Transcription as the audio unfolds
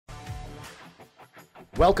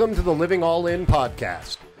Welcome to the Living All In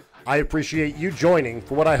podcast. I appreciate you joining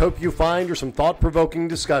for what I hope you find are some thought-provoking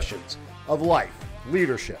discussions of life,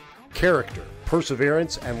 leadership, character,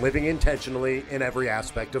 perseverance, and living intentionally in every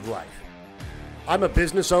aspect of life. I'm a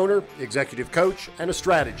business owner, executive coach, and a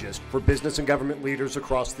strategist for business and government leaders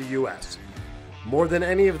across the U.S. More than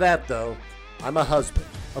any of that, though, I'm a husband,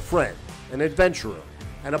 a friend, an adventurer,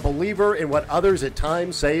 and a believer in what others at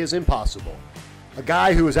times say is impossible. A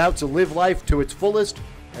guy who is out to live life to its fullest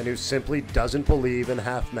and who simply doesn't believe in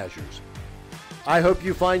half measures. I hope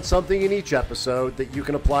you find something in each episode that you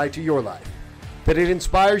can apply to your life, that it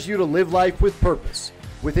inspires you to live life with purpose,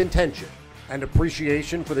 with intention, and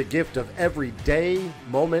appreciation for the gift of every day,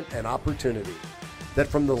 moment, and opportunity. That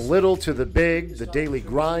from the little to the big, the daily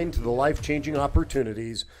grind to the life-changing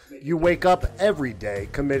opportunities, you wake up every day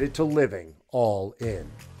committed to living all in.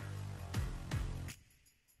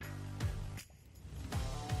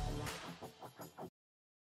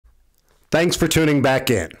 Thanks for tuning back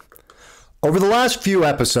in. Over the last few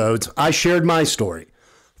episodes, I shared my story,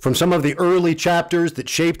 from some of the early chapters that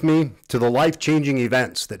shaped me to the life-changing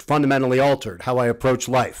events that fundamentally altered how I approach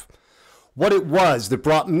life. What it was that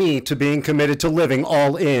brought me to being committed to living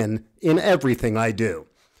all in everything I do.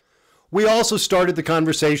 We also started the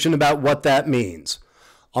conversation about what that means.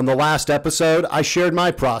 On the last episode, I shared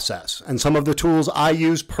my process and some of the tools I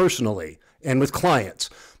use personally and with clients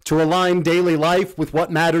to align daily life with what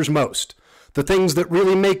matters most, the things that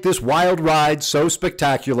really make this wild ride so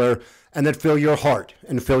spectacular and that fill your heart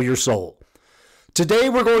and fill your soul. Today,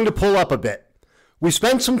 we're going to pull up a bit. We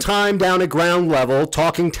spent some time down at ground level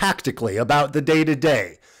talking tactically about the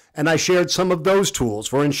day-to-day, and I shared some of those tools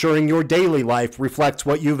for ensuring your daily life reflects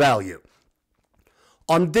what you value.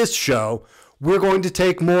 On this show, we're going to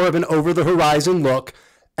take more of an over-the-horizon look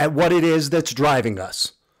at what it is that's driving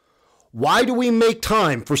us. Why do we make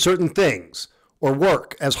time for certain things or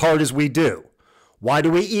work as hard as we do? Why do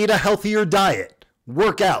we eat a healthier diet,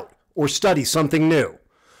 work out, or study something new?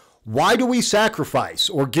 Why do we sacrifice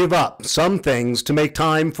or give up some things to make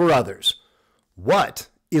time for others? What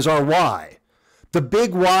is our why? The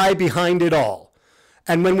big why behind it all.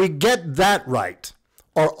 And when we get that right,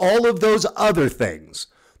 are all of those other things,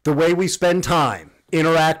 the way we spend time,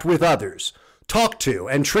 interact with others, talk to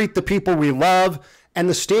and treat the people we love, and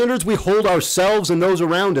the standards we hold ourselves and those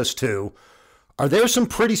around us to, are there some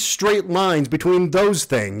pretty straight lines between those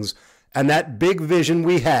things and that big vision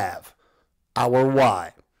we have, our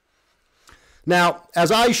why? Now,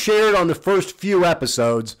 as I shared on the first few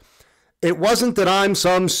episodes, it wasn't that I'm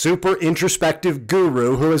some super introspective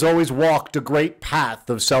guru who has always walked a great path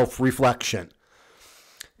of self-reflection.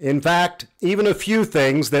 In fact, even a few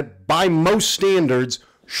things that by most standards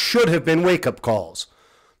should have been wake-up calls.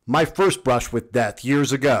 My first brush with death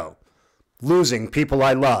years ago, losing people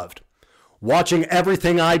I loved, watching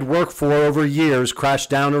everything I'd worked for over years crash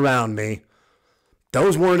down around me.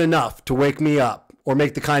 Those weren't enough to wake me up or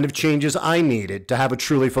make the kind of changes I needed to have a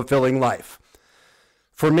truly fulfilling life.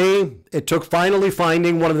 For me, it took finally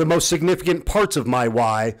finding one of the most significant parts of my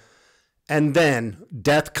why, and then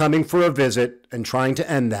death coming for a visit and trying to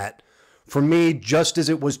end that, for me, just as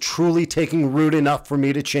it was truly taking root enough for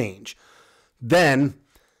me to change. Then,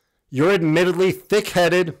 your admittedly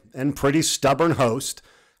thick-headed and pretty stubborn host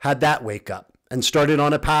had that wake up and started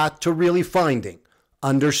on a path to really finding,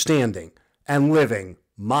 understanding, and living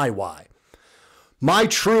my why. My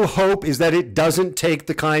true hope is that it doesn't take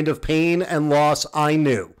the kind of pain and loss I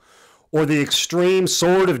knew, or the extreme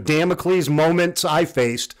sword of Damocles moments I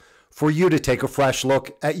faced, for you to take a fresh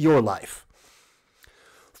look at your life.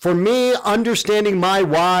 For me, understanding my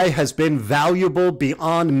why has been valuable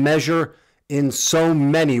beyond measure in so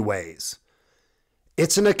many ways.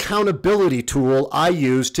 It's an accountability tool I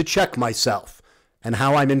use to check myself and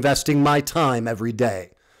how I'm investing my time every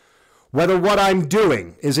day. Whether what I'm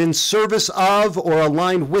doing is in service of or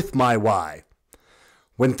aligned with my why.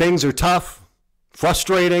 When things are tough,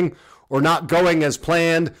 frustrating, or not going as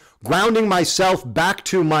planned, grounding myself back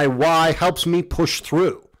to my why helps me push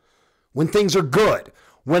through. When things are good,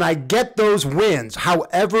 when I get those wins,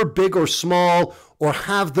 however big or small, or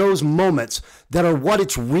have those moments that are what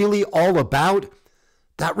it's really all about,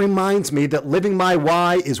 that reminds me that living my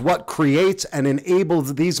why is what creates and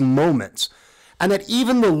enables these moments, and that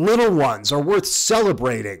even the little ones are worth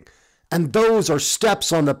celebrating, and those are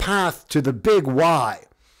steps on the path to the big why.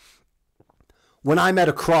 When I'm at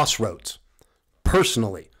a crossroads,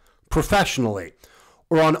 personally, professionally,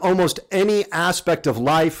 or on almost any aspect of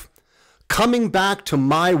life, coming back to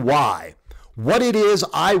my why, what it is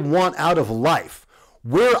I want out of life,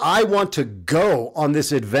 where I want to go on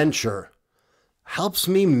this adventure, helps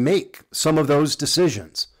me make some of those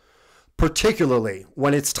decisions. particularly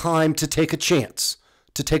when it's time to take a chance,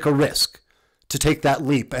 to take a risk, to take that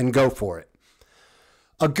leap and go for it.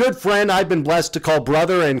 A good friend I've been blessed to call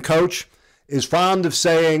brother and coach is fond of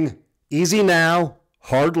saying, easy now,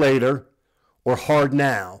 hard later, or hard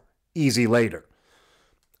now, easy later.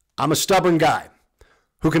 I'm a stubborn guy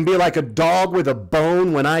who can be like a dog with a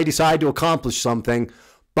bone when I decide to accomplish something,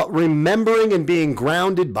 but remembering and being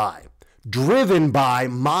grounded by, driven by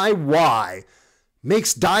my why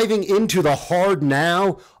makes diving into the hard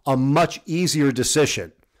now a much easier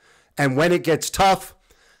decision. And when it gets tough,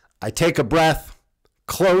 I take a breath,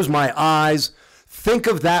 close my eyes, think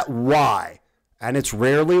of that why, and it's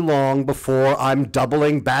rarely long before I'm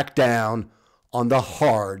doubling back down on the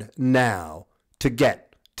hard now to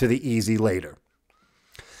get to the easy later.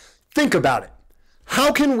 Think about it.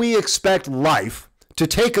 How can we expect life to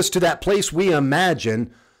take us to that place we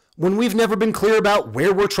imagine when we've never been clear about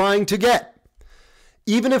where we're trying to get?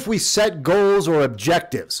 Even if we set goals or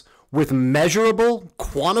objectives with measurable,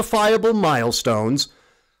 quantifiable milestones,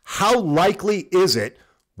 how likely is it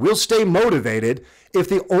we'll stay motivated if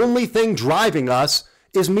the only thing driving us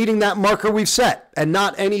is meeting that marker we've set and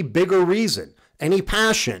not any bigger reason, any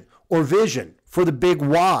passion or vision for the big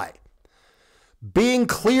why? Being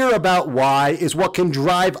clear about why is what can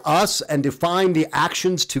drive us and define the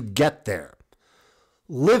actions to get there.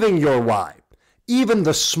 Living your why, even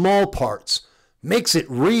the small parts, makes it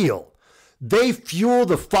real. They fuel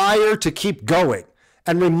the fire to keep going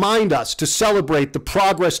and remind us to celebrate the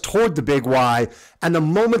progress toward the big why and the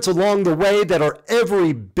moments along the way that are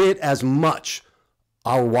every bit as much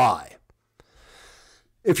our why.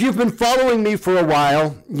 If you've been following me for a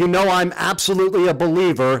while, you know I'm absolutely a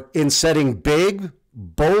believer in setting big,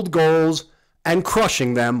 bold goals and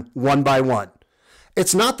crushing them one by one.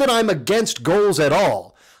 It's not that I'm against goals at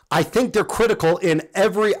all. I think they're critical in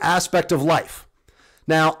every aspect of life.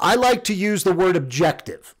 Now, I like to use the word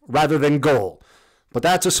objective rather than goal, but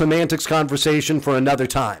that's a semantics conversation for another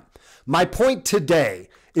time. My point today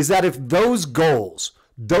is that if those goals,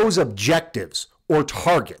 those objectives or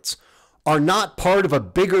targets are not part of a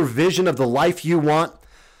bigger vision of the life you want,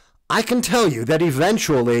 I can tell you that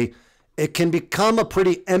eventually it can become a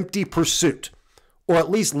pretty empty pursuit, or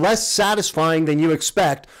at least less satisfying than you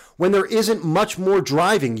expect when there isn't much more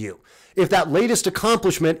driving you, if that latest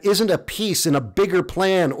accomplishment isn't a piece in a bigger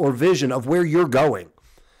plan or vision of where you're going.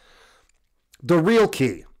 The real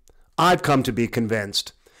key, I've come to be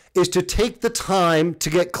convinced, is to take the time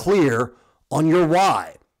to get clear on your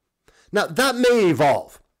why. Now, that may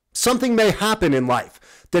evolve. Something may happen in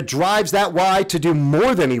life that drives that why to do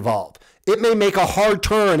more than evolve. It may make a hard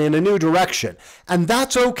turn in a new direction, and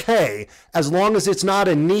that's okay as long as it's not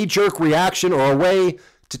a knee-jerk reaction or a way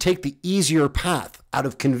to take the easier path out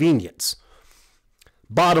of convenience.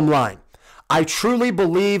 Bottom line, I truly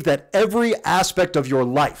believe that every aspect of your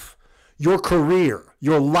life, your career,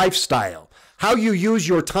 your lifestyle, how you use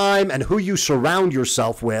your time and who you surround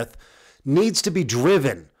yourself with needs to be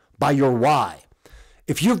driven by your why.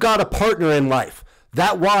 If you've got a partner in life,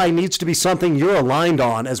 that why needs to be something you're aligned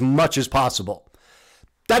on as much as possible.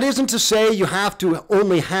 That isn't to say you have to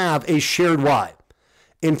only have a shared why.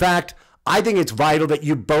 In fact, I think it's vital that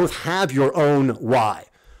you both have your own why.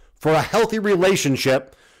 For a healthy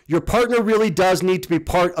relationship, your partner really does need to be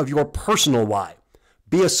part of your personal why.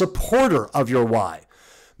 Be a supporter of your why.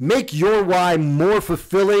 Make your why more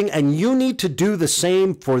fulfilling, and you need to do the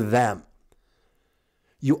same for them.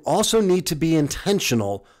 You also need to be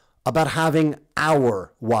intentional about having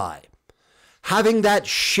our why. Having that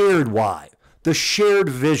shared why, the shared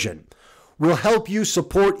vision, will help you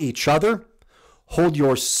support each other, hold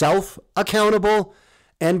yourself accountable,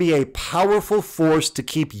 and be a powerful force to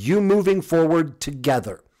keep you moving forward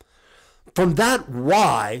together. From that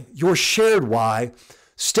why, your shared why,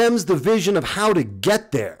 stems the vision of how to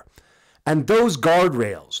get there. And those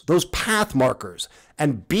guardrails, those path markers,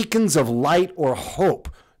 and beacons of light or hope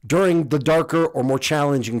during the darker or more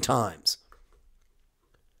challenging times.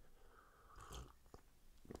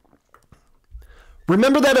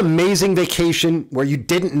 Remember that amazing vacation where you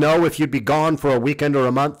didn't know if you'd be gone for a weekend or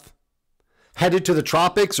a month? Headed to the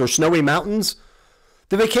tropics or snowy mountains?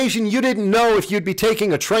 The vacation you didn't know if you'd be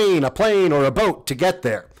taking a train, a plane, or a boat to get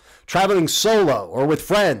there, traveling solo or with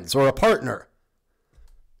friends or a partner.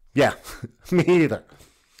 Yeah, me either.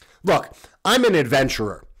 Look, I'm an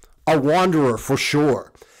adventurer, a wanderer for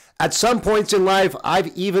sure. At some points in life,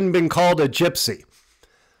 I've even been called a gypsy.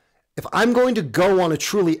 If I'm going to go on a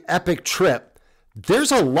truly epic trip,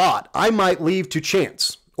 there's a lot I might leave to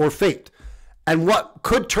chance or fate, and what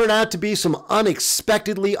could turn out to be some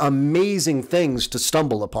unexpectedly amazing things to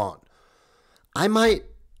stumble upon. I might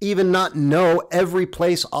even not know every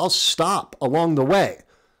place I'll stop along the way,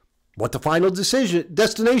 what the final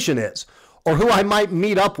destination is, or who I might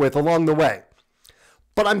meet up with along the way.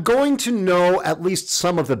 But I'm going to know at least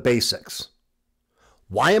some of the basics.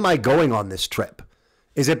 Why am I going on this trip?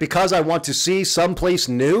 Is it because I want to see someplace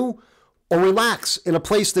new, or relax in a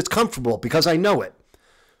place that's comfortable because I know it?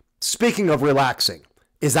 Speaking of relaxing,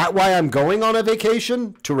 is that why I'm going on a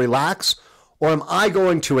vacation? To relax? Or am I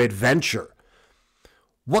going to adventure?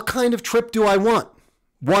 What kind of trip do I want?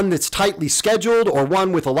 One that's tightly scheduled, or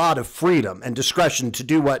one with a lot of freedom and discretion to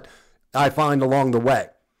do what I find along the way?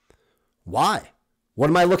 Why? What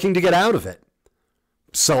am I looking to get out of it?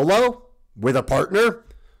 Solo? With a partner?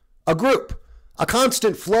 A group? A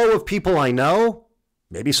constant flow of people I know?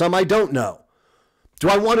 Maybe some I don't know. Do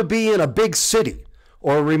I want to be in a big city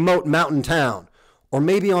or a remote mountain town, or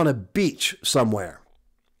maybe on a beach somewhere?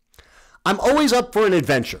 I'm always up for an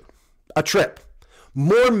adventure, a trip,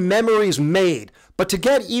 more memories made, but to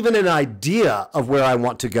get even an idea of where I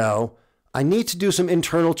want to go, I need to do some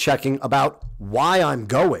internal checking about why I'm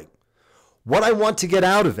going, what I want to get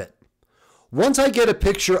out of it. Once I get a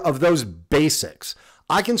picture of those basics,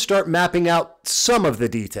 I can start mapping out some of the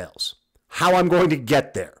details, how I'm going to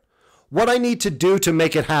get there, what I need to do to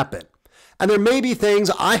make it happen. And there may be things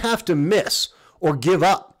I have to miss or give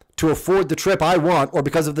up to afford the trip I want, or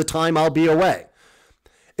because of the time I'll be away.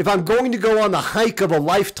 If I'm going to go on the hike of a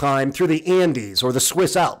lifetime through the Andes or the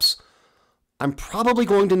Swiss Alps, I'm probably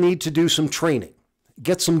going to need to do some training,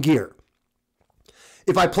 get some gear.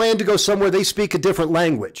 If I plan to go somewhere they speak a different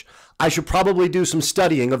language, I should probably do some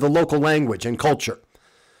studying of the local language and culture.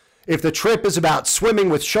 If the trip is about swimming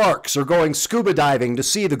with sharks or going scuba diving to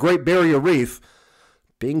see the Great Barrier Reef,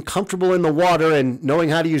 being comfortable in the water and knowing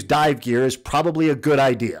how to use dive gear is probably a good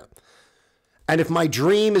idea. And if my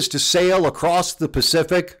dream is to sail across the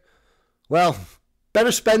Pacific, well,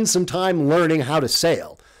 better spend some time learning how to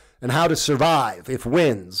sail and how to survive if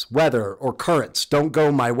winds, weather, or currents don't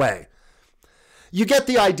go my way. You get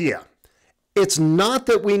the idea. It's not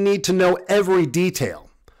that we need to know every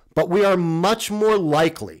detail, but we are much more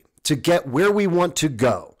likely to get where we want to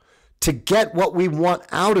go, to get what we want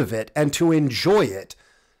out of it, and to enjoy it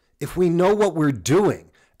if we know what we're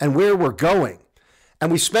doing and where we're going,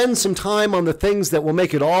 and we spend some time on the things that will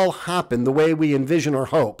make it all happen the way we envision or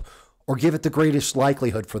hope, or give it the greatest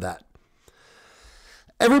likelihood for that.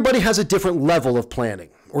 Everybody has a different level of planning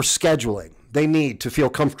or scheduling they need to feel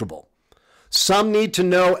comfortable. Some need to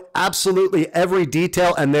know absolutely every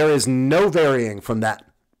detail, and there is no varying from that.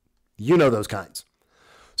 You know those kinds.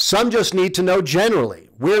 Some just need to know generally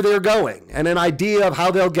where they're going and an idea of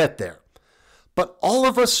how they'll get there. But all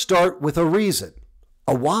of us start with a reason,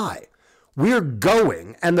 a why. We're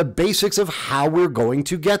going, and the basics of how we're going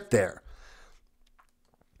to get there.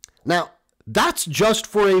 Now, that's just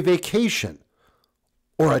for a vacation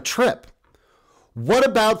or a trip. What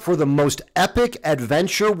about for the most epic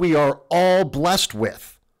adventure we are all blessed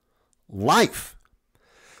with? Life.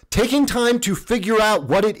 Taking time to figure out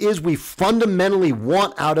what it is we fundamentally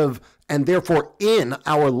want out of, and therefore in,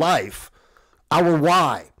 our life, our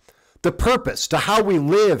why, the purpose to how we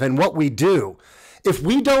live and what we do. If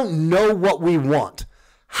we don't know what we want,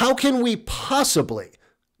 how can we possibly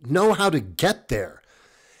know how to get there?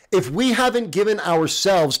 If we haven't given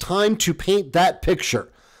ourselves time to paint that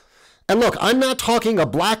picture. And look, I'm not talking a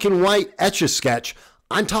black and white etch-a-sketch.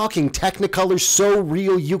 I'm talking Technicolor so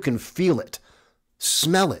real you can feel it,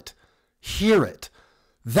 smell it, hear it.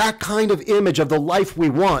 That kind of image of the life we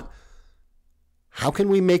want. How can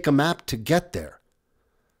we make a map to get there?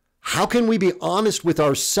 How can we be honest with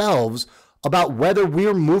ourselves about whether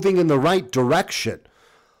we're moving in the right direction?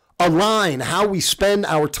 Align how we spend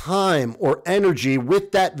our time or energy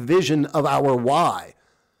with that vision of our why,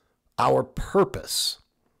 our purpose.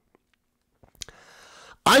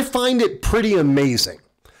 I find it pretty amazing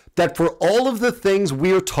that for all of the things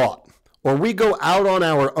we're taught, or we go out on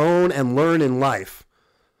our own and learn in life,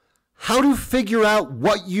 how to figure out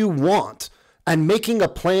what you want and making a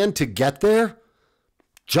plan to get there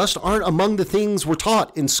just aren't among the things we're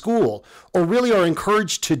taught in school or really are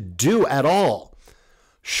encouraged to do at all.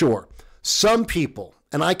 Sure, some people,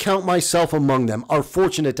 and I count myself among them, are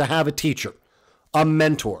fortunate to have a teacher, a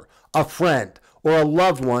mentor, a friend, or a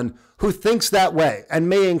loved one who thinks that way and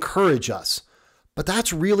may encourage us. But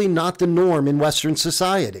that's really not the norm in Western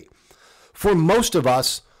society. For most of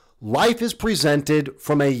us, life is presented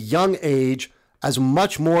from a young age as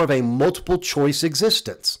much more of a multiple choice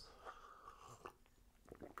existence.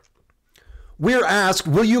 We're asked,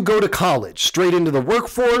 will you go to college, straight into the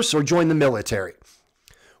workforce, or join the military?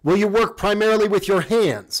 Will you work primarily with your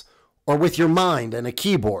hands or with your mind and a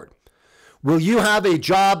keyboard? Will you have a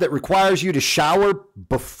job that requires you to shower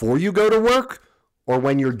before you go to work or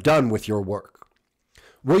when you're done with your work?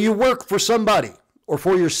 Will you work for somebody or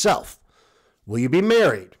for yourself? Will you be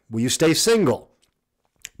married? Will you stay single?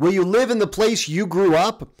 Will you live in the place you grew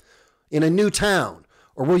up in a new town,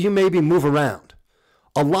 or will you maybe move around?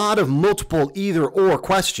 A lot of multiple either or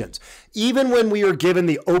questions, even when we are given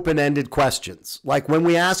the open-ended questions, like when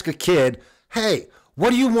we ask a kid, hey, what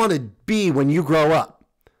do you want to be when you grow up?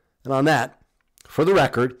 And on that, for the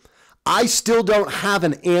record, I still don't have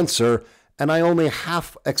an answer, and I only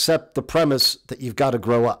half accept the premise that you've got to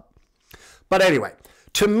grow up. But anyway,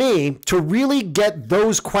 to me, to really get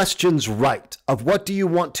those questions right of what do you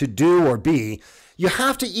want to do or be, you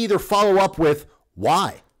have to either follow up with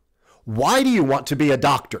why. Why do you want to be a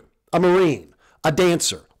doctor, a Marine, a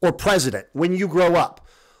dancer, or president when you grow up?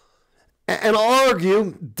 And I'll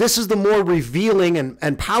argue this is the more revealing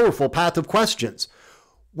and powerful path of questions.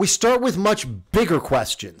 We start with much bigger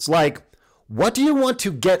questions like, what do you want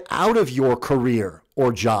to get out of your career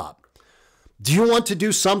or job? Do you want to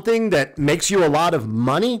do something that makes you a lot of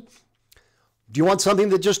money? Do you want something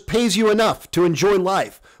that just pays you enough to enjoy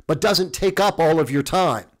life, but doesn't take up all of your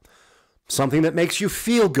time? Something that makes you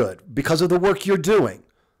feel good because of the work you're doing.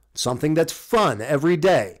 Something that's fun every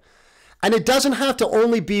day. And it doesn't have to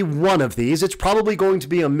only be one of these. It's probably going to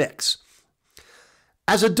be a mix.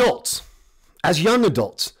 As adults, as young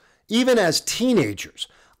adults, even as teenagers,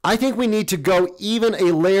 I think we need to go even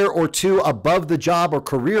a layer or two above the job or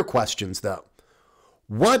career questions, though.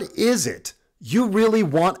 What is it you really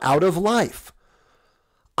want out of life?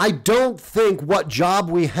 I don't think what job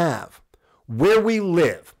we have, where we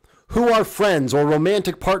live, who our friends or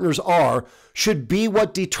romantic partners are, should be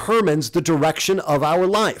what determines the direction of our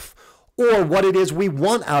life or what it is we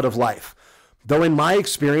want out of life. Though in my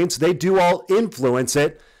experience, they do all influence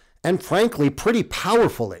it, and frankly, pretty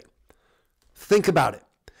powerfully. Think about it.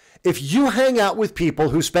 If you hang out with people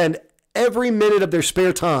who spend every minute of their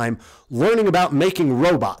spare time learning about making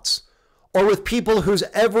robots, or with people whose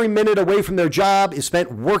every minute away from their job is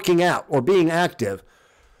spent working out or being active,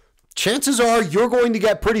 chances are you're going to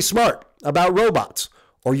get pretty smart about robots,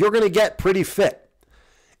 or you're going to get pretty fit.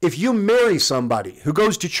 If you marry somebody who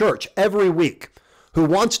goes to church every week, who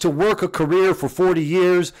wants to work a career for 40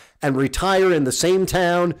 years and retire in the same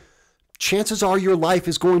town, chances are your life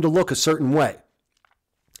is going to look a certain way.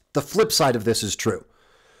 The flip side of this is true.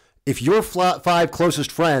 If your 5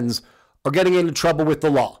 closest friends are getting into trouble with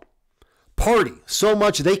the law, party so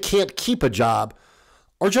much they can't keep a job,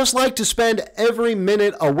 or just like to spend every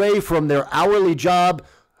minute away from their hourly job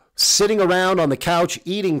sitting around on the couch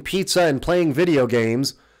eating pizza and playing video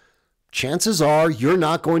games, chances are you're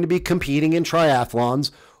not going to be competing in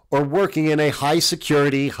triathlons or working in a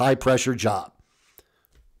high-security, high-pressure job.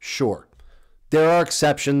 Sure, there are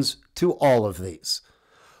exceptions to all of these.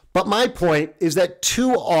 But my point is that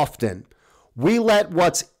too often we let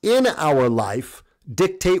what's in our life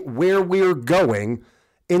dictate where we're going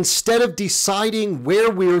instead of deciding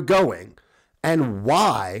where we're going and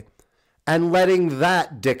why, and letting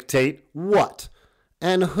that dictate what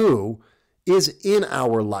and who is in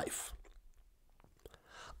our life.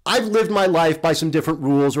 I've lived my life by some different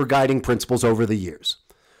rules or guiding principles over the years.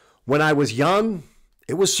 When I was young,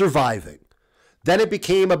 it was surviving. Then it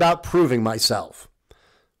became about proving myself.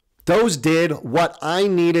 Those did what I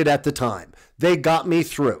needed at the time. They got me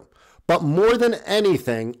through. But more than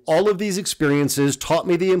anything, all of these experiences taught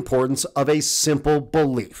me the importance of a simple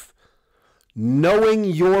belief. Knowing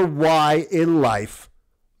your why in life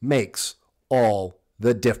makes all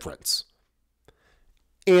the difference.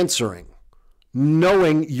 Answering,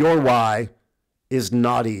 knowing your why is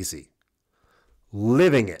not easy.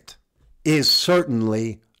 Living it is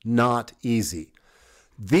certainly not easy.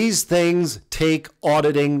 These things take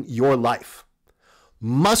auditing your life,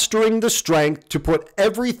 mustering the strength to put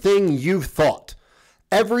everything you've thought,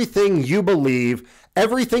 everything you believe,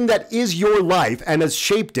 everything that is your life and has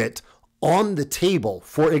shaped it on the table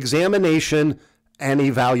for examination and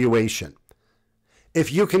evaluation.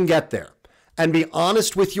 If you can get there and be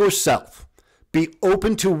honest with yourself, be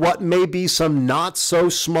open to what may be some not so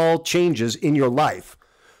small changes in your life,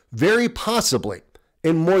 very possibly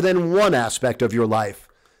in more than one aspect of your life,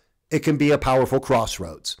 it can be a powerful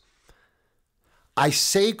crossroads. I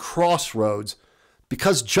say crossroads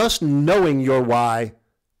because just knowing your why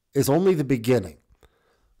is only the beginning.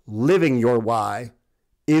 Living your why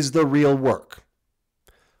is the real work.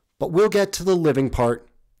 But we'll get to the living part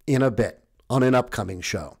in a bit on an upcoming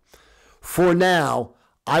show. For now,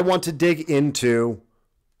 I want to dig into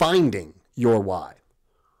finding your why.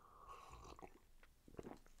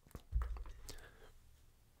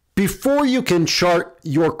 Before you can chart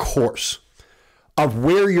your course of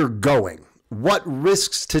where you're going, what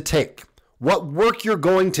risks to take, what work you're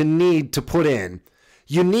going to need to put in,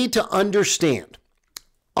 you need to understand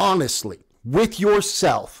honestly with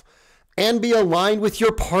yourself and be aligned with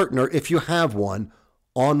your partner if you have one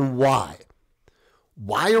on why.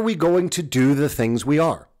 Why are we going to do the things we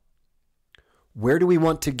are? Where do we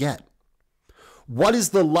want to get? What is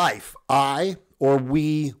the life I or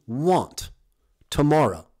we want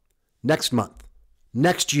tomorrow, next month,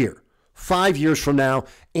 next year, 5 years from now,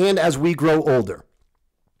 and as we grow older?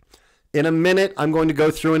 In a minute, I'm going to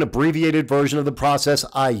go through an abbreviated version of the process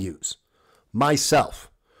I use,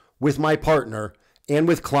 myself, with my partner, and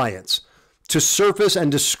with clients, to surface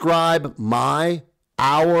and describe my,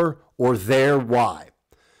 our, or their why.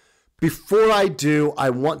 Before I do, I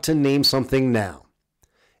want to name something now.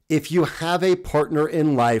 If you have a partner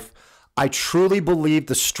in life, I truly believe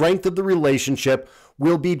the strength of the relationship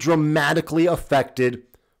will be dramatically affected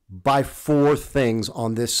by 4 things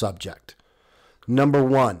on this subject. Number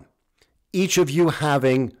 1, each of you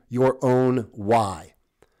having your own why.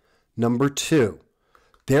 Number 2,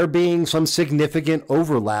 there being some significant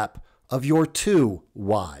overlap of your 2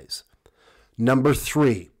 whys. Number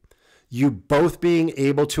 3, you both being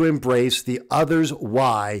able to embrace the other's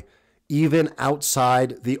why even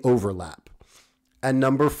outside the overlap. And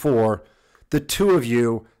number 4, the 2 of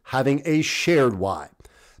you having a shared why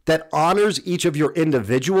that honors each of your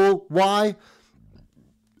individual why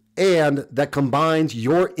and that combines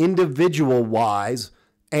your individual whys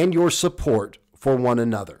and your support for one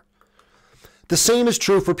another. The same is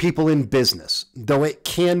true for people in business, though it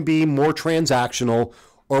can be more transactional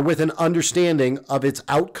or with an understanding of its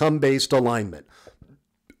outcome-based alignment.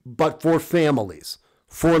 But for families,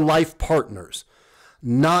 for life partners,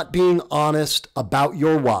 not being honest about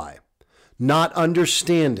your why, not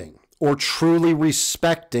understanding or truly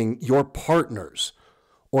respecting your partners,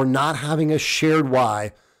 or not having a shared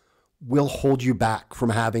why will hold you back from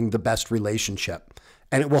having the best relationship,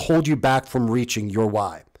 and it will hold you back from reaching your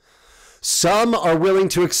why. Some are willing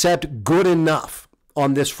to accept good enough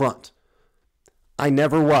on this front. I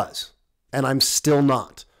never was, and I'm still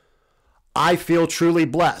not. I feel truly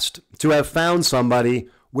blessed to have found somebody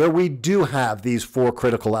where we do have these 4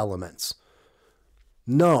 critical elements.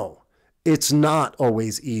 No, it's not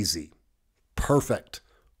always easy, perfect,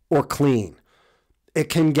 or clean. It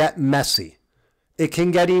can get messy. It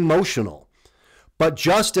can get emotional. But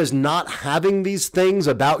just as not having these things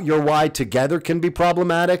about your why together can be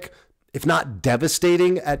problematic, if not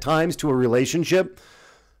devastating at times to a relationship,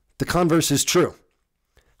 the converse is true.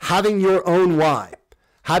 Having your own why,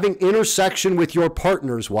 having intersection with your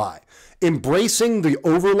partner's why, embracing the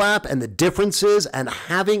overlap and the differences, and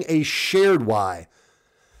having a shared why,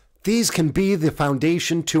 these can be the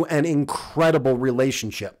foundation to an incredible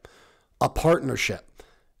relationship, a partnership,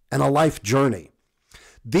 and a life journey.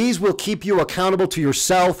 These will keep you accountable to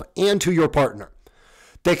yourself and to your partner.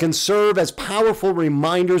 They can serve as powerful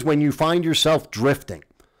reminders when you find yourself drifting.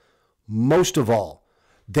 Most of all,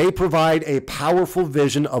 they provide a powerful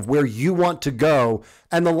vision of where you want to go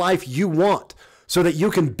and the life you want so that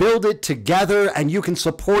you can build it together and you can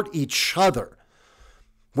support each other.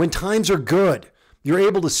 When times are good, you're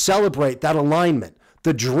able to celebrate that alignment,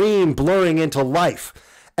 the dream blurring into life.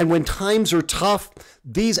 And when times are tough,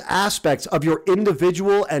 these aspects of your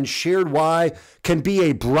individual and shared why can be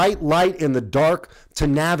a bright light in the dark to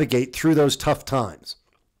navigate through those tough times.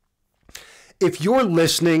 If you're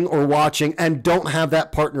listening or watching and don't have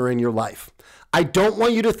that partner in your life, I don't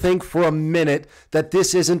want you to think for a minute that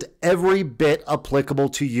this isn't every bit applicable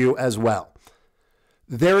to you as well.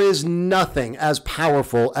 There is nothing as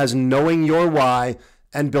powerful as knowing your why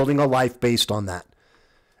and building a life based on that.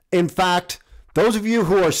 In fact, those of you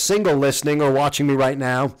who are single listening or watching me right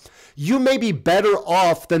now, you may be better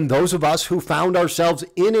off than those of us who found ourselves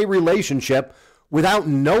in a relationship without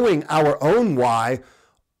knowing our own why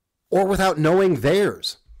or without knowing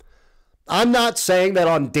theirs. I'm not saying that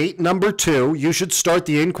on date number 2, you should start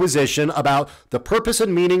the inquisition about the purpose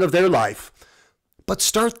and meaning of their life, but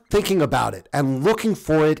start thinking about it and looking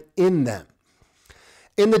for it in them.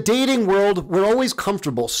 In the dating world, we're always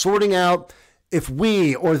comfortable sorting out if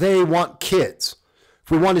we or they want kids,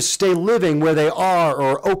 if we want to stay living where they are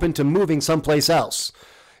or open to moving someplace else,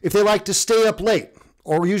 if they like to stay up late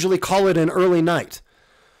or usually call it an early night.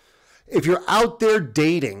 If you're out there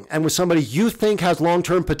dating and with somebody you think has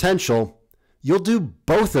long-term potential, you'll do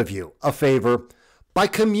both of you a favor by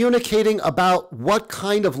communicating about what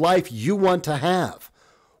kind of life you want to have,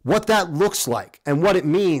 what that looks like, and what it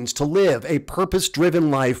means to live a purpose-driven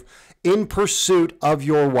life in pursuit of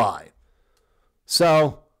your why.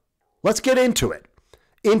 So let's get into it,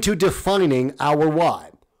 into defining our why.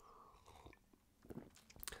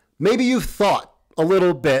 Maybe you've thought a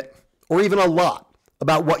little bit or even a lot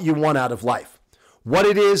about what you want out of life, what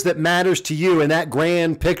it is that matters to you in that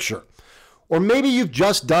grand picture. Or maybe you've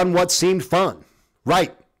just done what seemed fun,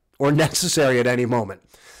 right, or necessary at any moment.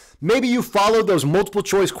 Maybe you followed those multiple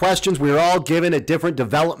choice questions we are all given at different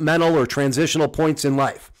developmental or transitional points in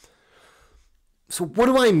life. So what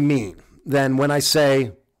do I mean then when I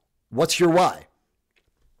say, what's your why?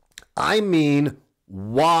 I mean,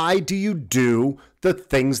 why do you do the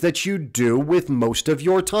things that you do with most of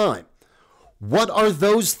your time? What are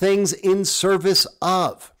those things in service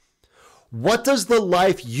of? What does the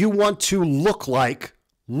life you want to look like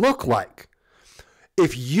look like?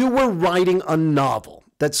 If you were writing a novel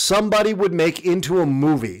that somebody would make into a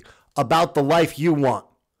movie about the life you want,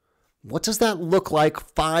 what does that look like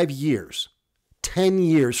 5 years, 10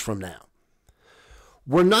 years from now?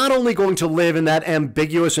 We're not only going to live in that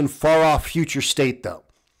ambiguous and far-off future state, though.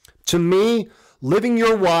 To me, living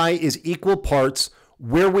your why is equal parts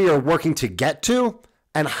where we are working to get to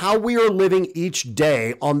and how we are living each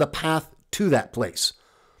day on the path to that place.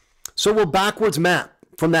 So we'll backwards map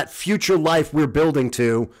from that future life we're building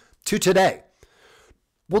to today.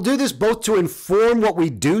 We'll do this both to inform what we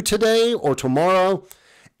do today or tomorrow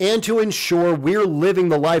and to ensure we're living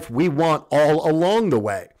the life we want all along the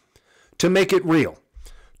way. To make it real,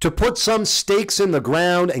 to put some stakes in the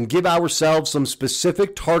ground and give ourselves some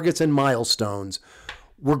specific targets and milestones,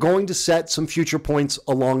 we're going to set some future points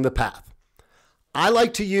along the path. I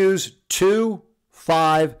like to use 2,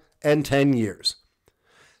 5, and 10 years.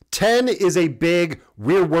 10 is a big,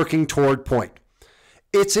 we're working toward point.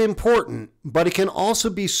 It's important, but it can also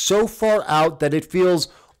be so far out that it feels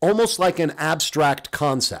almost like an abstract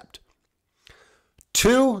concept.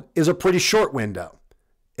 2 is a pretty short window.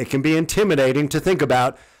 It can be intimidating to think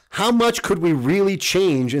about how much could we really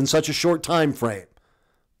change in such a short time frame.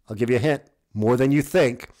 I'll give you a hint, more than you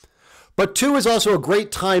think. But 2 is also a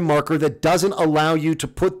great time marker that doesn't allow you to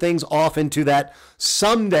put things off into that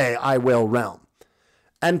someday I will realm.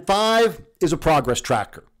 And 5 is a progress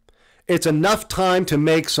tracker. It's enough time to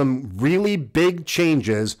make some really big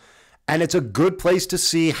changes, and it's a good place to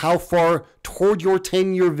see how far toward your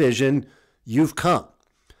 10-year vision you've come,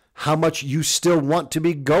 how much you still want to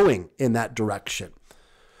be going in that direction.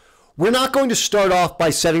 We're not going to start off by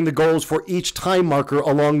setting the goals for each time marker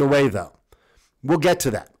along the way, though. We'll get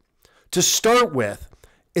to that. To start with,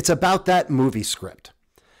 it's about that movie script.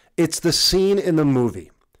 It's the scene in the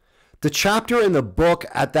movie, the chapter in the book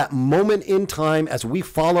at that moment in time as we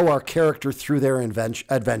follow our character through their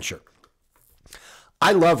adventure.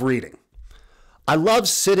 I love reading. I love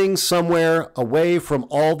sitting somewhere away from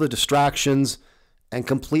all the distractions and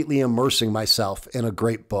completely immersing myself in a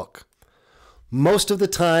great book. Most of the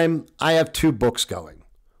time, I have 2 books going,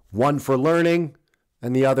 one for learning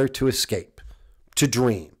and the other to escape, to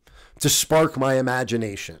dream, to spark my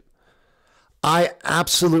imagination. I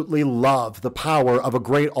absolutely love the power of a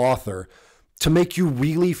great author to make you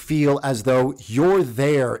really feel as though you're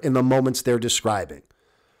there in the moments they're describing,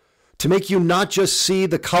 to make you not just see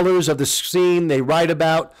the colors of the scene they write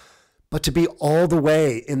about, but to be all the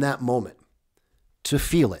way in that moment, to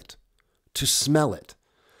feel it, to smell it,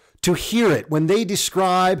 to hear it when they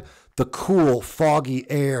describe the cool, foggy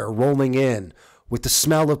air rolling in with the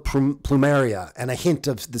smell of plumeria and a hint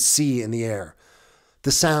of the sea in the air,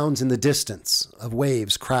 the sounds in the distance of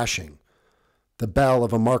waves crashing, the bell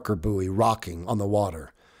of a marker buoy rocking on the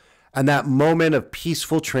water, and that moment of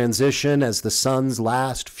peaceful transition as the sun's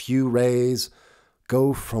last few rays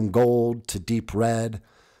go from gold to deep red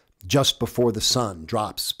just before the sun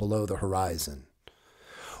drops below the horizon.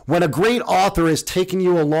 When a great author is taking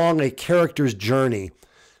you along a character's journey,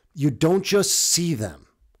 you don't just see them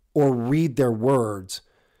or read their words,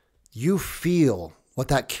 you feel what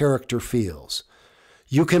that character feels.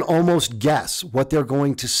 You can almost guess what they're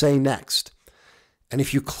going to say next. And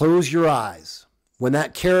if you close your eyes, when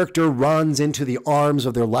that character runs into the arms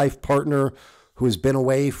of their life partner who has been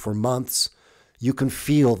away for months, you can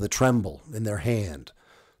feel the tremble in their hand,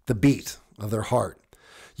 the beat of their heart.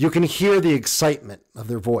 You can hear the excitement of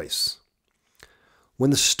their voice. When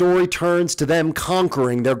the story turns to them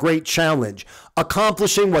conquering their great challenge,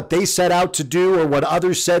 accomplishing what they set out to do or what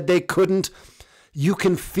others said they couldn't, you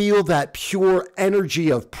can feel that pure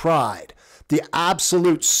energy of pride, the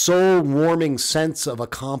absolute soul-warming sense of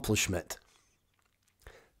accomplishment.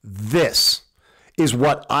 This is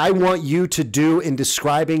what I want you to do in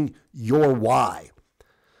describing your why.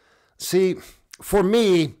 See, for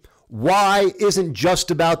me, why isn't just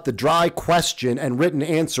about the dry question and written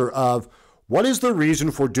answer of, what is the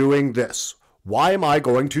reason for doing this? Why am I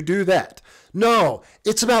going to do that? No,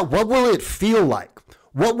 it's about what will it feel like?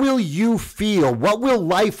 What will you feel? What will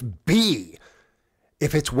life be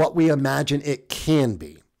if it's what we imagine it can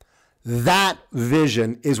be? That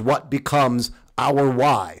vision is what becomes our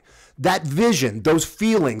why. That vision, those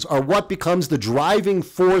feelings are what becomes the driving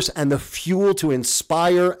force and the fuel to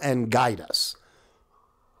inspire and guide us.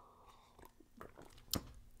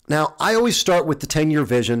 Now, I always start with the 10-year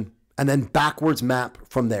vision and then backwards map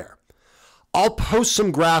from there. I'll post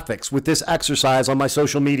some graphics with this exercise on my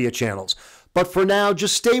social media channels. But for now,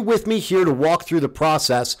 just stay with me here to walk through the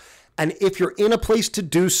process. And if you're in a place to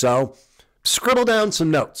do so, scribble down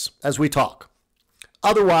some notes as we talk.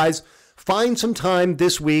 Otherwise, find some time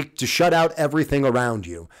this week to shut out everything around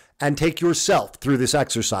you and take yourself through this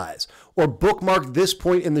exercise, or bookmark this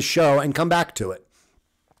point in the show and come back to it.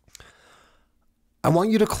 I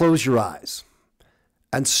want you to close your eyes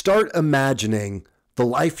and start imagining the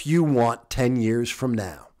life you want 10 years from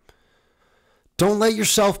now. Don't let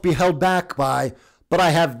yourself be held back by, but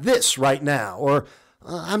I have this right now, or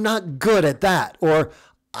I'm not good at that, or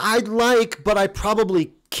I'd like, but I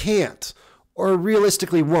probably can't, or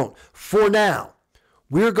realistically won't. For now,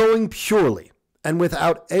 we're going purely and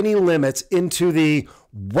without any limits into the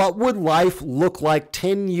what would life look like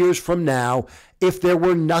 10 years from now if there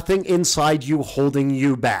were nothing inside you holding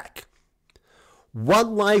you back? What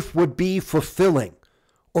life would be fulfilling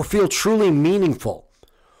or feel truly meaningful?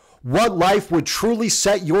 What life would truly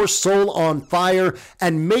set your soul on fire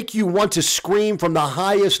and make you want to scream from the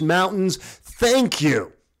highest mountains, "Thank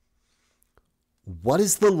you"? What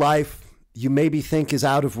is the life you maybe think is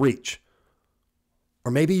out of reach?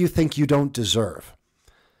 Or maybe you think you don't deserve?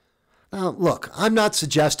 Now, look, I'm not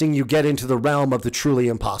suggesting you get into the realm of the truly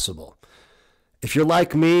impossible. If you're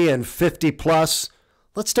like me and 50 plus,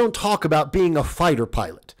 let's don't talk about being a fighter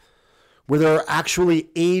pilot, where there are actually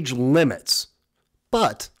age limits.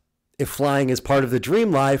 But if flying is part of the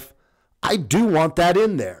dream life, I do want that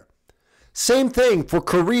in there. Same thing for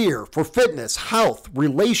career, for fitness, health,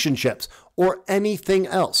 relationships, or anything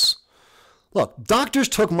else. Look, doctors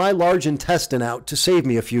took my large intestine out to save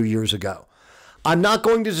me a few years ago. I'm not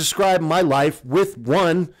going to describe my life with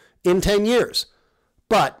one in 10 years,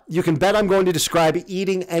 but you can bet I'm going to describe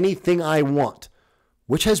eating anything I want,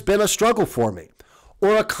 which has been a struggle for me,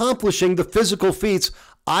 or accomplishing the physical feats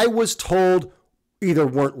I was told either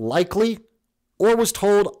weren't likely or was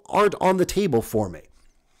told aren't on the table for me.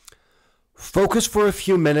 Focus for a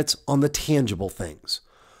few minutes on the tangible things,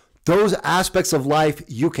 those aspects of life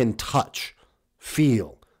you can touch,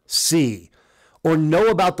 feel, see, or know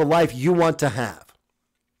about the life you want to have.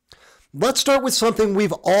 Let's start with something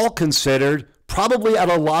we've all considered probably at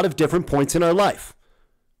a lot of different points in our life.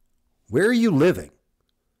 Where are you living?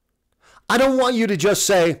 I don't want you to just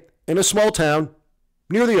say, in a small town,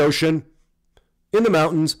 near the ocean, in the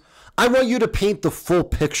mountains. I want you to paint the full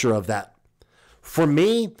picture of that. For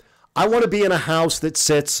me, I want to be in a house that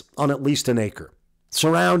sits on at least an acre,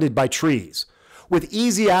 surrounded by trees, with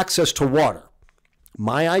easy access to water.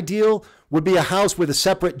 My ideal would be a house with a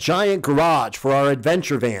separate giant garage for our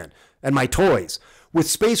adventure van and my toys, with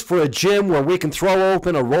space for a gym where we can throw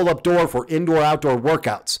open a roll-up door for indoor-outdoor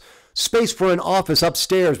workouts, space for an office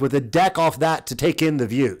upstairs with a deck off that to take in the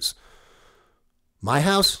views. My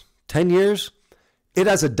house, 10 years, it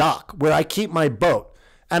has a dock where I keep my boat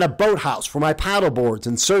and a boathouse for my paddle boards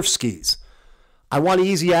and surf skis. I want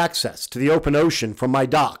easy access to the open ocean from my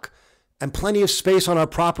dock and plenty of space on our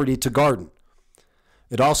property to garden.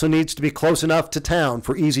 It also needs to be close enough to town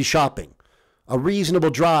for easy shopping, a reasonable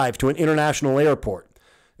drive to an international airport,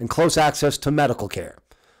 and close access to medical care,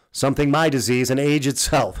 something my disease and age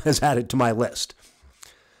itself has added to my list.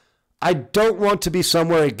 I don't want to be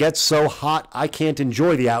somewhere it gets so hot I can't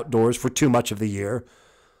enjoy the outdoors for too much of the year,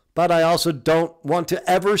 but I also don't want to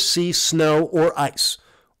ever see snow or ice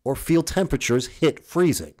or feel temperatures hit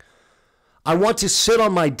freezing. I want to sit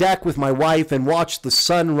on my deck with my wife and watch the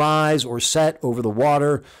sun rise or set over the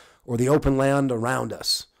water or the open land around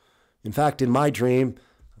us. In fact, in my dream,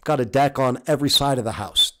 I've got a deck on every side of the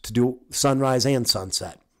house to do sunrise and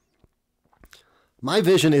sunset. My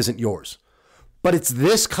vision isn't yours, but it's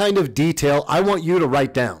this kind of detail I want you to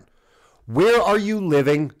write down. Where are you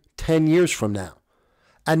living 10 years from now?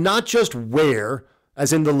 And not just where,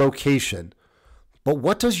 as in the location, but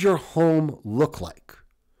what does your home look like?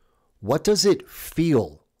 What does it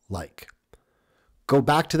feel like? Go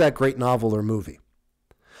back to that great novel or movie.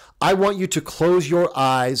 I want you to close your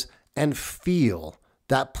eyes and feel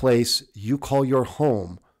that place you call your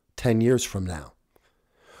home 10 years from now.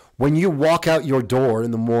 When you walk out your door in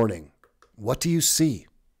the morning, what do you see?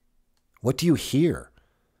 What do you hear?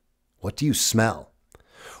 What do you smell?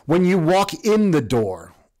 When you walk in the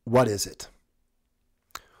door, what is it?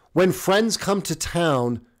 When friends come to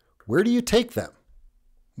town, where do you take them?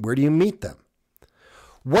 Where do you meet them?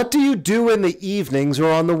 What do you do in the evenings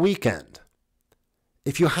or on the weekend?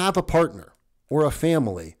 If you have a partner or a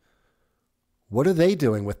family, what are they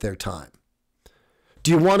doing with their time?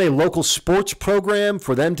 Do you want a local sports program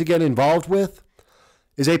for them to get involved with?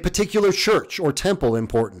 Is a particular church or temple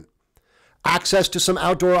important? Access to some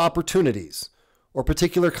outdoor opportunities or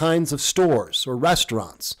particular kinds of stores or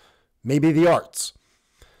restaurants, maybe the arts.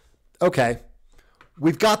 Okay,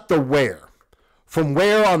 we've got the where. From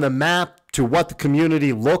where on the map to what the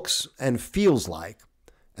community looks and feels like,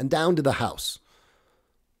 and down to the house.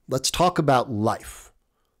 Let's talk about life.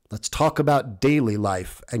 Let's talk about daily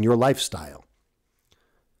life and your lifestyle.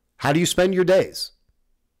 How do you spend your days?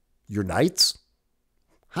 Your nights?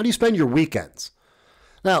 How do you spend your weekends?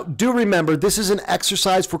 Now, do remember, this is an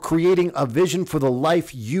exercise for creating a vision for the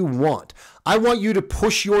life you want. I want you to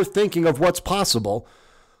push your thinking of what's possible,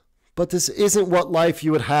 but this isn't what life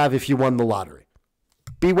you would have if you won the lottery.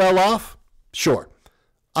 Be well off? Sure.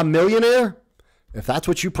 A millionaire? If that's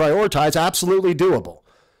what you prioritize, absolutely doable.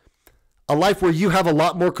 A life where you have a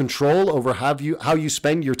lot more control over how you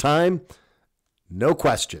spend your time? No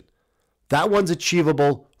question. That one's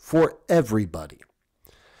achievable for everybody.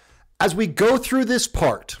 As we go through this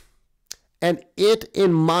part, and it,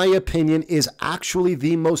 in my opinion, is actually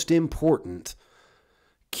the most important,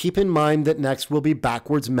 keep in mind that next we'll be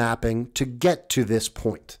backwards mapping to get to this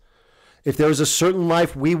point. If there's a certain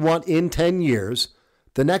life we want in 10 years,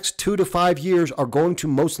 the next 2 to 5 years are going to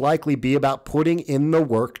most likely be about putting in the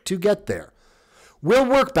work to get there. We'll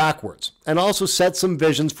work backwards and also set some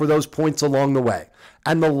visions for those points along the way.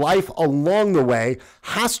 And the life along the way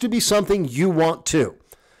has to be something you want too.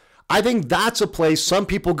 I think that's a place some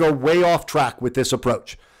people go way off track with this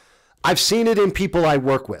approach. I've seen it in people I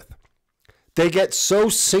work with. They get so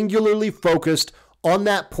singularly focused on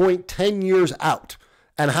that point 10 years out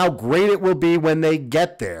and how great it will be when they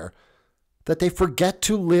get there that they forget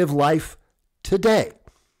to live life today.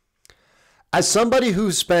 As somebody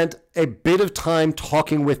who spent a bit of time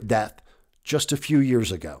talking with death just a few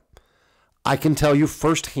years ago, I can tell you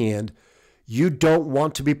firsthand, you don't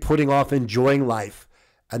want to be putting off enjoying life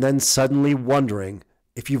and then suddenly wondering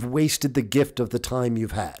if you've wasted the gift of the time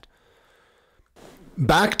you've had.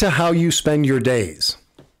 Back to how you spend your days.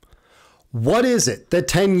 What is it that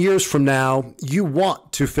 10 years from now you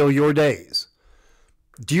want to fill your days?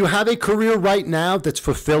 Do you have a career right now that's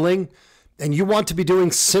fulfilling and you want to be doing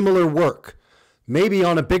similar work, maybe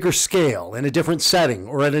on a bigger scale, in a different setting,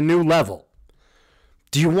 or at a new level?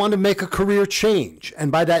 Do you want to make a career change, and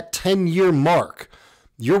by that 10-year mark,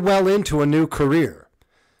 you're well into a new career?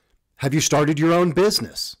 Have you started your own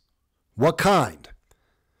business? What kind?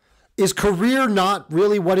 Is career not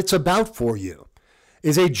really what it's about for you?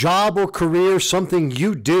 Is a job or career something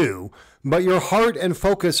you do, but your heart and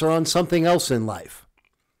focus are on something else in life?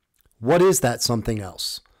 What is that something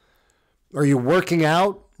else? Are you working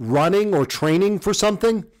out, running, or training for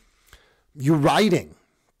something? You writing,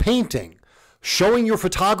 painting, showing your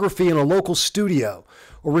photography in a local studio,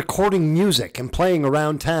 or recording music and playing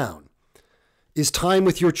around town? Is time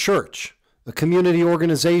with your church, a community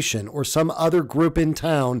organization, or some other group in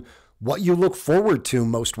town what you look forward to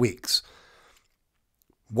most weeks?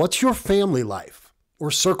 What's your family life or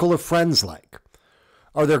circle of friends like?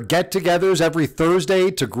 Are there get-togethers every Thursday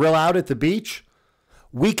to grill out at the beach?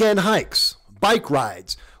 Weekend hikes, bike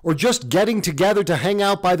rides, or just getting together to hang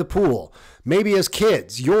out by the pool? Maybe as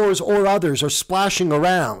kids, yours or others are splashing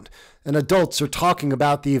around and adults are talking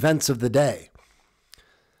about the events of the day.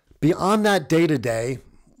 Beyond that day-to-day,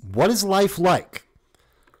 what is life like?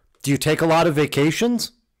 Do you take a lot of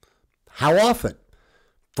vacations? How often?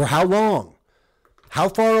 For how long? How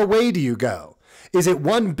far away do you go? Is it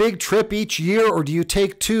one big trip each year, or do you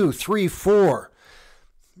take 2, 3, 4?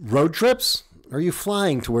 Road trips? Are you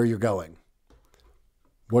flying to where you're going?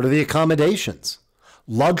 What are the accommodations?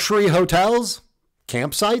 Luxury hotels?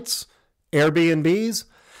 Campsites? Airbnbs?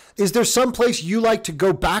 Is there some place you like to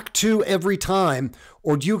go back to every time,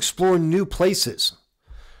 or do you explore new places?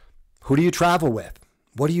 Who do you travel with?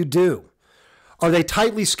 What do you do? Are they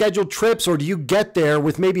tightly scheduled trips, or do you get there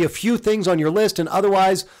with maybe a few things on your list and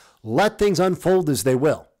otherwise let things unfold as they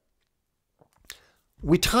will?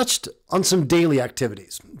 We touched on some daily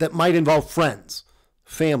activities that might involve friends,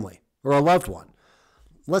 family, or a loved one.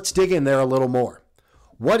 Let's dig in there a little more.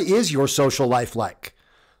 What is your social life like?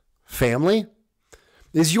 Family?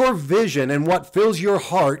 Is your vision and what fills your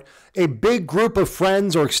heart a big group of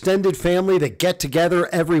friends or extended family that get together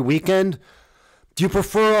every weekend? Do you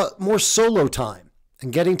prefer a more solo time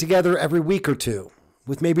and getting together every week or two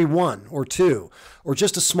with maybe 1 or 2 or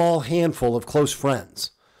just a small handful of close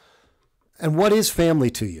friends? And what is family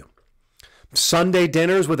to you? Sunday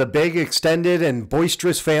dinners with a big, extended, and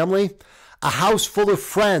boisterous family? A house full of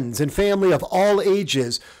friends and family of all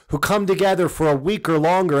ages who come together for a week or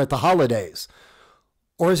longer at the holidays?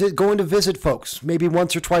 Or is it going to visit folks maybe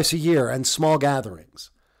once or twice a year and small gatherings?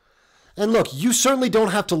 And look, you certainly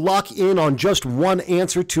don't have to lock in on just one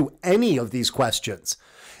answer to any of these questions.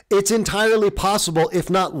 It's entirely possible, if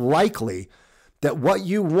not likely, that what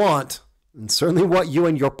you want, and certainly what you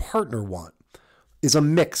and your partner want, is a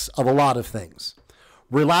mix of a lot of things.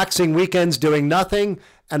 Relaxing weekends doing nothing,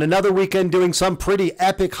 and another weekend doing some pretty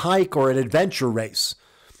epic hike or an adventure race.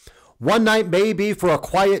 One night may be for a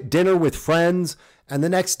quiet dinner with friends, and the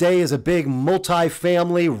next day is a big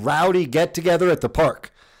multi-family rowdy get-together at the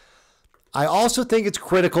park. I also think it's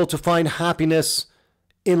critical to find happiness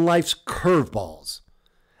in life's curveballs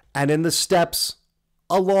and in the steps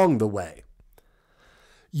along the way.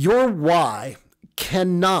 Your why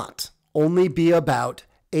cannot only be about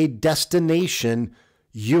a destination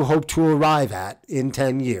you hope to arrive at in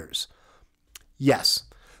 10 years. Yes,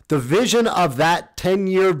 the vision of that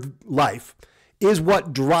 10-year life is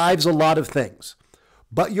what drives a lot of things.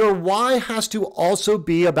 But your why has to also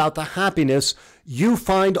be about the happiness you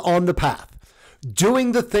find on the path,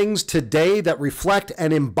 doing the things today that reflect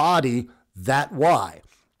and embody that why.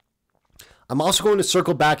 I'm also going to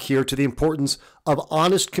circle back here to the importance of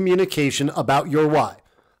honest communication about your why,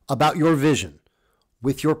 about your vision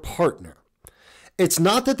with your partner. It's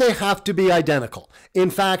not that they have to be identical. In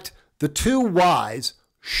fact, the two whys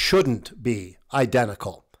shouldn't be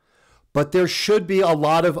identical, but there should be a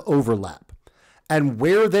lot of overlap. And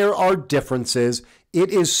where there are differences,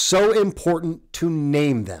 it is so important to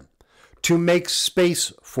name them, to make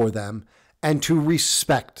space for them, and to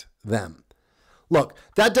respect them. Look,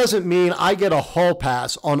 that doesn't mean I get a hall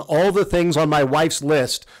pass on all the things on my wife's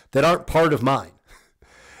list that aren't part of mine.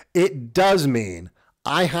 It does mean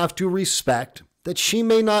I have to respect that she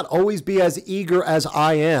may not always be as eager as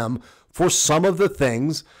I am for some of the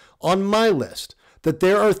things on my list, that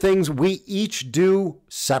there are things we each do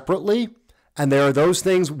separately, and there are those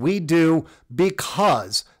things we do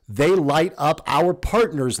because they light up our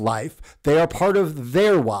partner's life. They are part of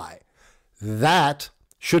their why. That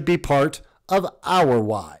should be part of our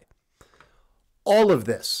why. All of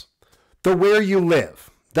this, the where you live,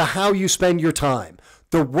 the how you spend your time,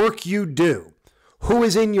 the work you do, who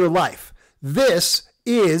is in your life, this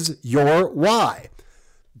is your why.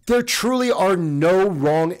 There truly are no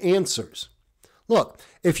wrong answers. Look,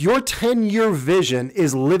 if your 10-year vision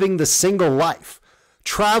is living the single life,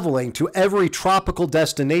 traveling to every tropical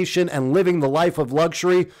destination and living the life of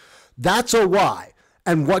luxury, that's a why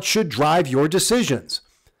and what should drive your decisions.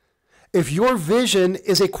 If your vision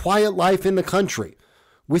is a quiet life in the country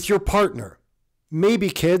with your partner, maybe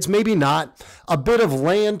kids, maybe not, a bit of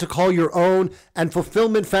land to call your own, and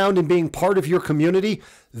fulfillment found in being part of your community,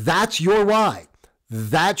 that's your why.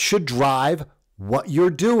 That should drive what you're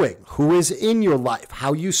doing, who is in your life,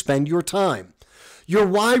 how you spend your time. Your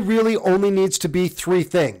why really only needs to be three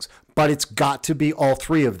things, but it's got to be all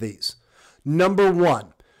three of these. Number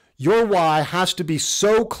one, your why has to be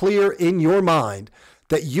so clear in your mind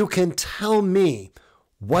that you can tell me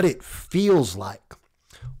what it feels like,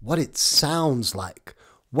 what it sounds like,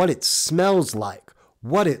 what it smells like,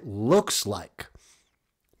 what it looks like.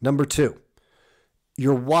 Number two,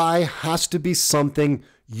 your why has to be something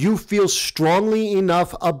you feel strongly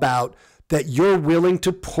enough about that you're willing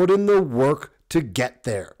to put in the work to get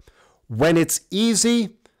there. When it's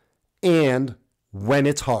easy and when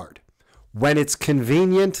it's hard. When it's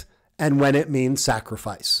convenient and when it means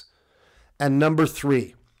sacrifice. And number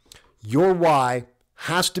three, your why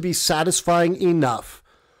has to be satisfying enough,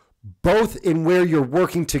 both in where you're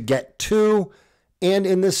working to get to and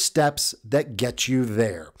in the steps that get you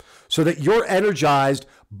there, so that you're energized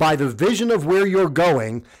by the vision of where you're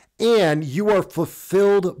going and you are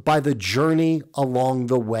fulfilled by the journey along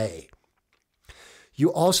the way.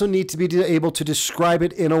 You also need to be able to describe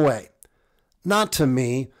it in a way, not to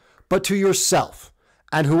me, but to yourself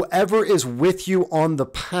and whoever is with you on the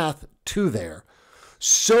path to there,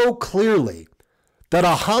 so clearly that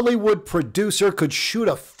a Hollywood producer could shoot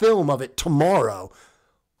a film of it tomorrow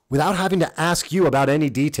without having to ask you about any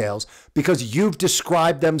details because you've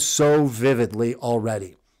described them so vividly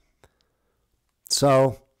already.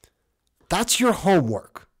 So that's your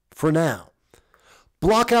homework for now.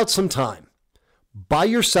 Block out some time by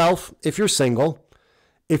yourself if you're single.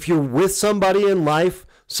 If you're with somebody in life,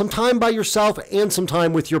 some time by yourself and some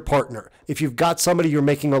time with your partner if you've got somebody you're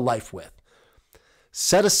making a life with.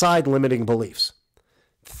 Set aside limiting beliefs.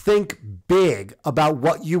 Think big about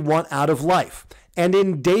what you want out of life and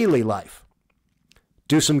in daily life.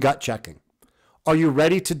 Do some gut checking. Are you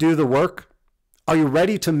ready to do the work? Are you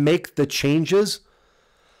ready to make the changes?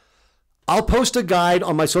 I'll post a guide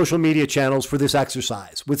on my social media channels for this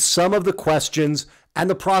exercise with some of the questions and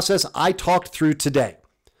the process I talked through today.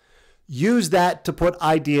 Use that to put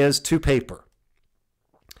ideas to paper.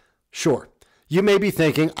 Sure, you may be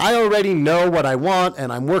thinking, I already know what I want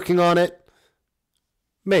and I'm working on it.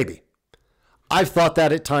 Maybe. I've thought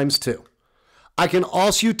that at times too. I can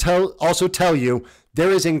also tell you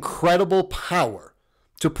there is incredible power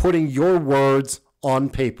to putting your words on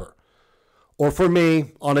paper. Or for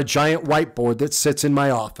me, on a giant whiteboard that sits in my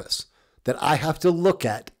office that I have to look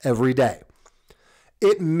at every day.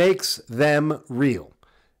 It makes them real.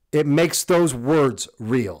 It makes those words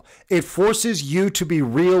real. It forces you to be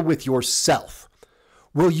real with yourself.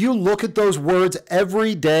 Will you look at those words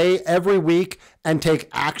every day, every week, and take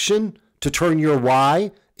action to turn your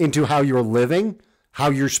why into how you're living, how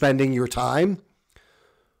you're spending your time?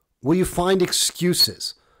 Will you find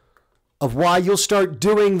excuses of why you'll start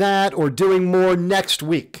doing that or doing more next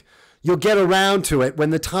week? You'll get around to it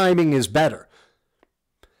when the timing is better.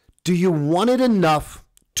 Do you want it enough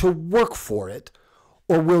to work for it?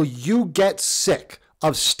 Or will you get sick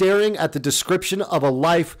of staring at the description of a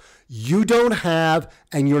life you don't have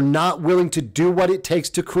and you're not willing to do what it takes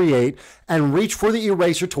to create and reach for the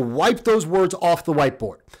eraser to wipe those words off the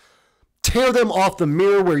whiteboard? Tear them off the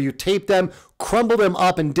mirror where you tape them, crumble them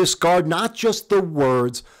up and discard not just the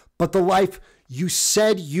words, but the life you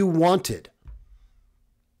said you wanted.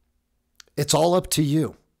 It's all up to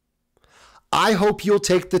you. I hope you'll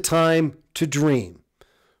take the time to dream,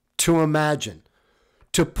 to imagine,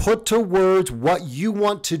 to put to words what you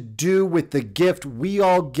want to do with the gift we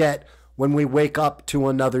all get when we wake up to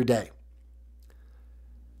another day.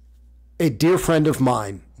 A dear friend of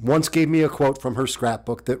mine once gave me a quote from her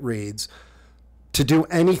scrapbook that reads, "To do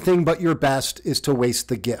anything but your best is to waste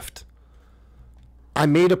the gift." I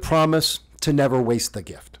made a promise to never waste the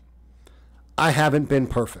gift. I haven't been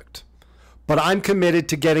perfect, but I'm committed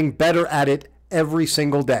to getting better at it every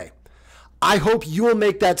single day. I hope you will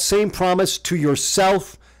make that same promise to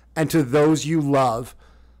yourself and to those you love,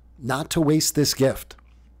 not to waste this gift.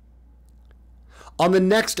 On the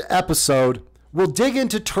next episode, we'll dig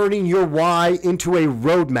into turning your why into a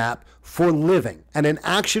roadmap for living and an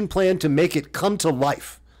action plan to make it come to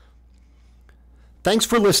life. Thanks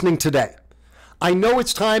for listening today. I know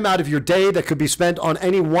it's time out of your day that could be spent on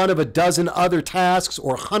any one of a dozen other tasks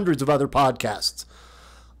or hundreds of other podcasts.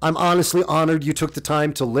 I'm honestly honored you took the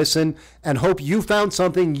time to listen and hope you found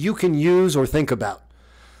something you can use or think about.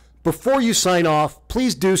 Before you sign off,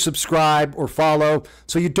 please do subscribe or follow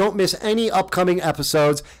so you don't miss any upcoming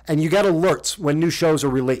episodes and you get alerts when new shows are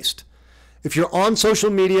released. If you're on social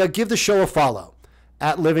media, give the show a follow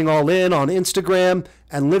at Living All In on Instagram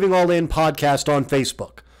and Living All In Podcast on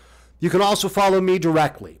Facebook. You can also follow me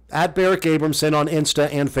directly at Barrick Abramson on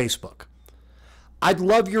Insta and Facebook. I'd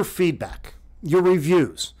love your feedback, your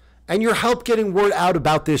reviews, and your help getting word out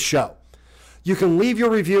about this show. You can leave your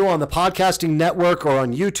review on the podcasting network or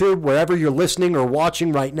on YouTube, wherever you're listening or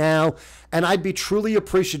watching right now, and I'd be truly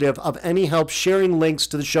appreciative of any help sharing links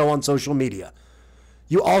to the show on social media.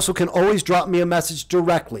 You also can always drop me a message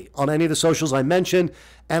directly on any of the socials I mentioned,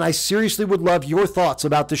 and I seriously would love your thoughts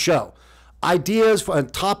about the show, ideas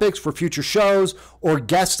and topics for future shows, or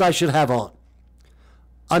guests I should have on.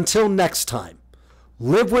 Until next time,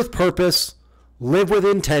 live with purpose, live with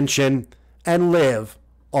intention, and live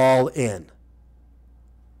all in.